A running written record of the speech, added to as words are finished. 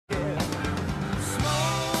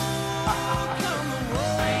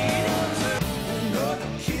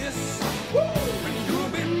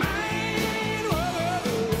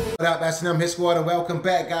What up, that's Hit Squad, and welcome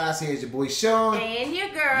back, guys. Here's your boy Sean. And your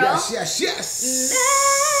girl. Yes.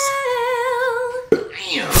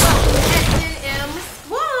 Mel. S&M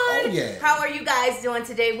Squad. Oh, yeah. How are you guys doing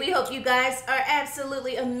today? We hope you guys are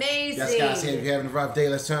absolutely amazing. Yes, guys, if you're having a rough day,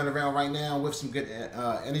 let's turn it around right now with some good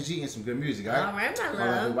energy and some good music, all right? All right, my love. All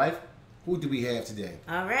right, good wife. Who do we have today?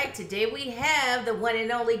 All right, today we have the one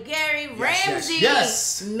and only Gary Ramsey.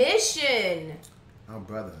 Yes. Mission. Our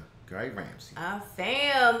brother, Gary Ramsey. Our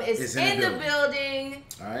fam is in the building.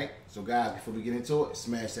 All right, so guys, before we get into it,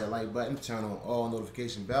 smash that like button, turn on all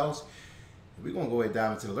notification bells. We're going to go ahead and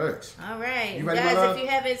dive into the lyrics. All right. You ready, guys, if you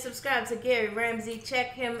haven't subscribed to Gary Ramsey,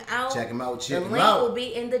 check him out. Check him out. The link will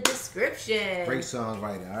be in the description. Great songs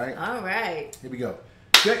right there, all right? All right. Here we go.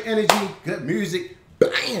 Good energy, good music.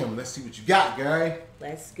 Bam! Let's see what you got, Gary.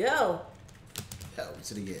 Let's go. Over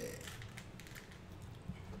to the edge.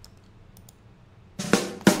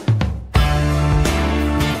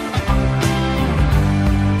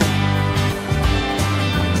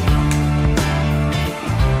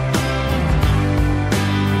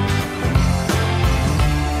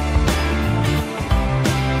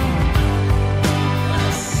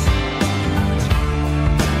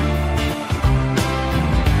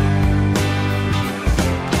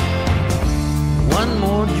 One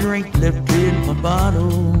more drink left in my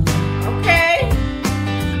bottle. Okay.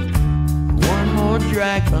 One more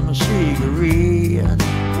drag from a cigarette.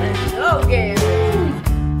 Let's go, Gary.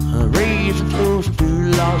 I raise a toast to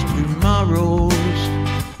lost tomorrows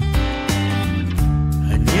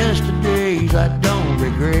and yesterdays I don't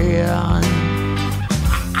regret.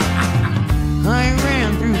 I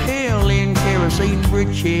ran through hell in kerosene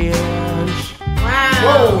britches. Wow.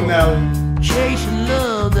 Whoa, now. Chasing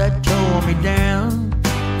love that tore me down.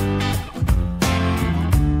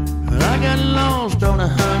 I got lost on a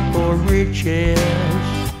hunt for riches.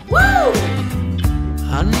 Woo!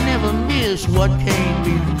 I never miss what can't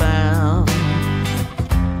be found.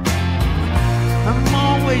 I'm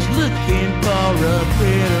always looking for a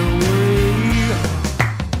better way.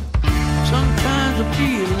 Sometimes I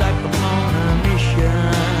feel like I'm on a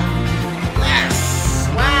mission. Yes!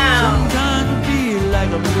 Wow. Sometimes I feel like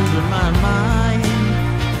I'm losing my mind.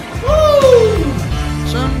 Woo!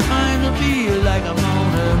 Sometimes I feel like I'm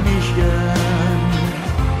on a mission.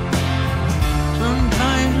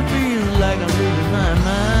 Sometimes I feel like I'm losing my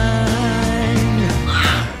mind.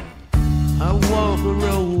 I walk a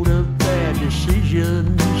road of bad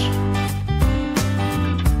decisions.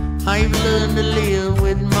 I've learned to live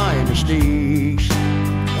with my mistakes.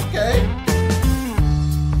 Okay.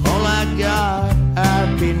 All I got,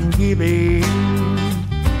 I've been giving.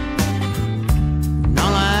 And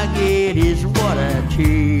all I get is what I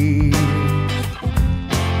take.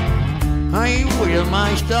 I wear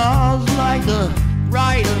my stars like a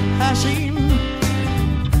rite of passing.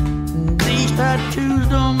 These tattoos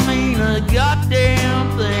don't mean a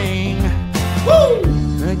goddamn thing. Woo!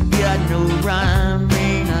 I got no rhyme, I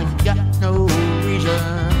got no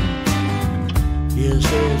reason. Yes,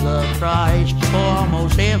 there's a price for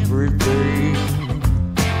almost everything.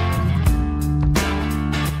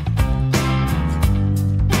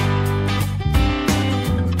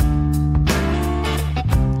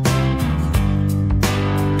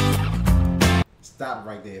 Stop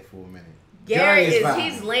right there for a minute. Gary is vibing.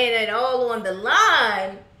 he's laying it all on the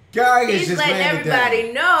line. Gary is He's just letting laying it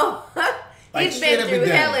everybody know. Like He's straight been up through and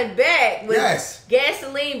down. hell and back with Yes.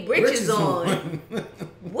 gasoline britches on.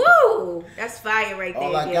 Woo! That's fire right there,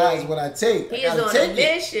 All I Gary. got is what I take. He I is gotta on take a it.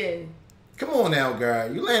 mission. Come on now,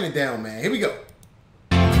 Gary. You laying it down, man. Here we go.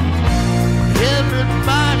 Everybody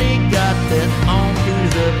got that on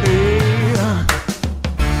disappear.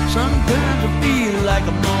 Sometimes I feel like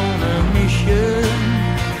I'm on a mission.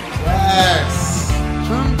 Yes.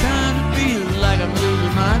 Sometimes I feel like I'm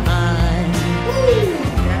losing my mind.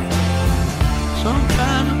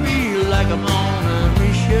 Sometimes I feel like I'm on a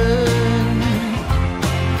mission.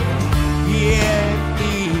 Yeah, it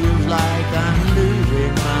feels like I'm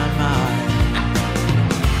losing my mind.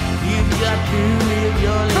 You've got to live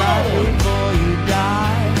your life before you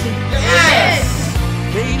die. Yes.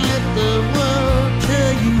 Can't let the world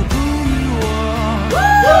tell you who you are.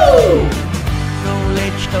 Woo! Don't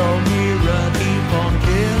let your mirror keep on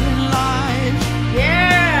telling lies.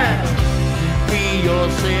 Yeah. Be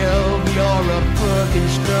yourself, you're a fucking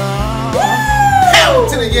star. Out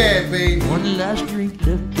to the yeah, baby. One last drink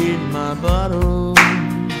left in my bottle.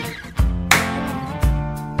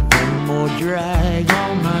 One more drag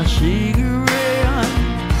on my cigarette.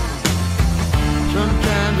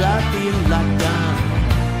 Sometimes I feel like I'm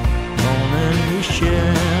on a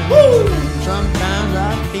mission. Woo! Sometimes I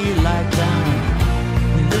feel like I'm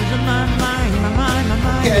losing losing my mind.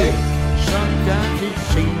 Okay. Sometimes it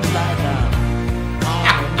seems like I'm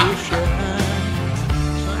on a mission.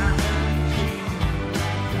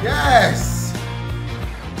 Yes.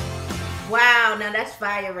 Wow, now that's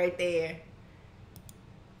fire right there.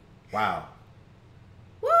 Wow.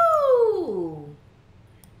 Woo!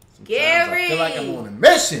 Sometimes Gary. I feel like I'm on a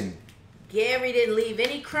mission. Gary didn't leave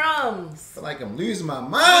any crumbs. I feel like I'm losing my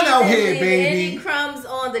mind out here, baby. Any crumbs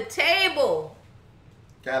on the table.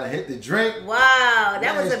 Gotta hit the drink. Wow,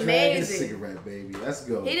 that was Last drag, get a amazing. cigarette, baby. Let's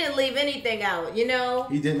go. He didn't leave anything out, you know?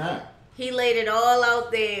 He did not. He laid it all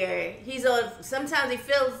out there. He's on. Sometimes he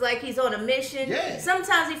feels like he's on a mission. Yeah.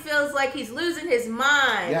 Sometimes he feels like he's losing his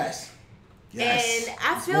mind. Yes. Yes. And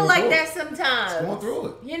I It's feel going like through that it. sometimes. It's going through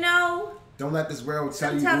it. You know? Don't let this world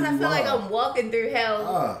tell you who Sometimes I you feel like are. I'm walking through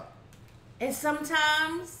hell. And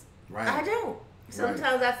sometimes Right. I don't.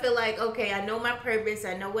 Sometimes I feel like, okay, I know my purpose.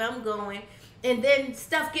 I know where I'm going. And then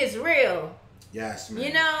stuff gets real. Yes, man.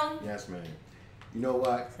 You know? Yes, man. You know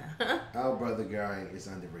what? Our brother Gary is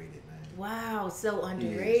underrated, man. Wow, so He is,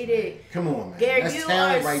 underrated. man. Come on, man. Gary, That's you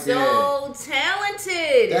talent are right so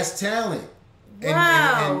talented. That's talent.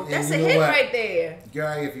 Wow, And that's you a know hit what? right there.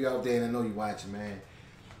 Gary, if you're out there and I know you're watching, man,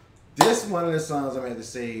 this one of the songs I'm going to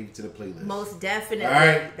save to the playlist. Most definitely. All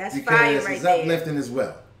right? That's because fire right it's there. uplifting as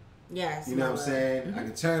well. Yes. You know what I'm Mama. saying? Mhm. I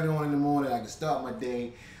can turn it on in the morning. I can start my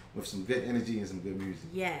day with some good energy and some good music.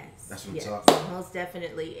 Yes. That's what I'm yes, talking about. Most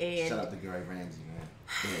definitely. And Shout out to Gary Ramsey, man.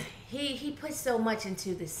 Yeah. he puts so much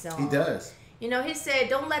into this song. He does. You know, he said,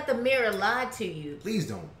 "Don't let the mirror lie to you. Please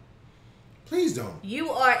don't. Please don't. You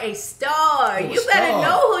are a star. You're a You better star.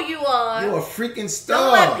 know who you are. You're a freaking Don't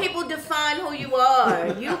star. let people define who you are.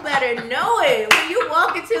 You better know it. When you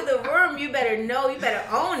walk into the room, you better know. You better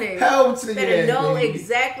own it. Hell to You the better yeah, know baby.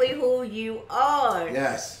 exactly who you are.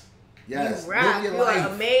 Yes. Yes. You rock. Live your You life.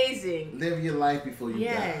 are amazing. Live your life before you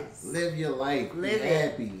Yes. die. Live your life. Live Be it.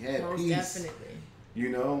 happy. Have Most peace. definitely. You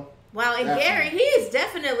know? Wow, and Definitely. Gary, he is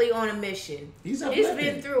definitely on a mission. He's He's uplifting.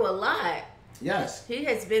 been through a lot. Yes. He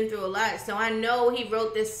has been through a lot. So I know he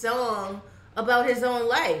wrote this song about his own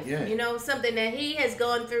life. Yeah. You know, something that he has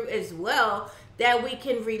gone through as well that we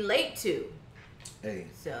can relate to. Hey.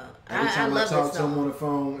 So Every I time I love talk this to him song. on the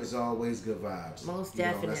phone, it's always good vibes. Most You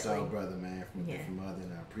know, that's definitely. our brother, man, from Yeah. different mother,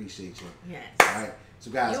 and I appreciate you. Yes. All right. So,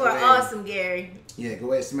 guys, You go are ahead. awesome, Gary. Yeah, go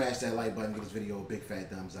ahead and smash that like button. Give this video a big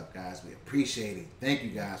fat thumbs up, guys. We appreciate it. Thank you,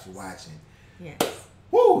 guys, for watching. Yes.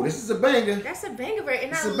 Woo, this is a banger. That's a banger, right?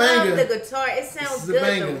 And It's I a love banger. the guitar. It sounds is a good.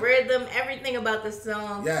 banger. The rhythm, everything about the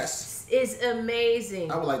song Yes. is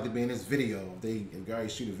amazing. I would like to be in this video if Gary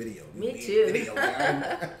shoot a video. Me Be in too. the Video,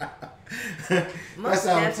 Gary. Most That's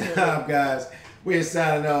our definitely. time, guys. We're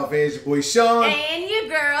signing off. Here's your boy Sean. And your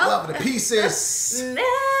girl. Love the pieces. Mel.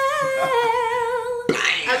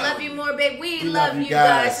 I love you more, babe. We love you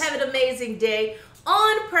guys. Have an amazing day.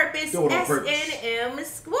 On purpose, Do it on purpose. SNM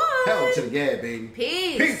Squad. Hell to the yeah, baby.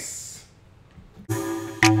 Peace. Peace.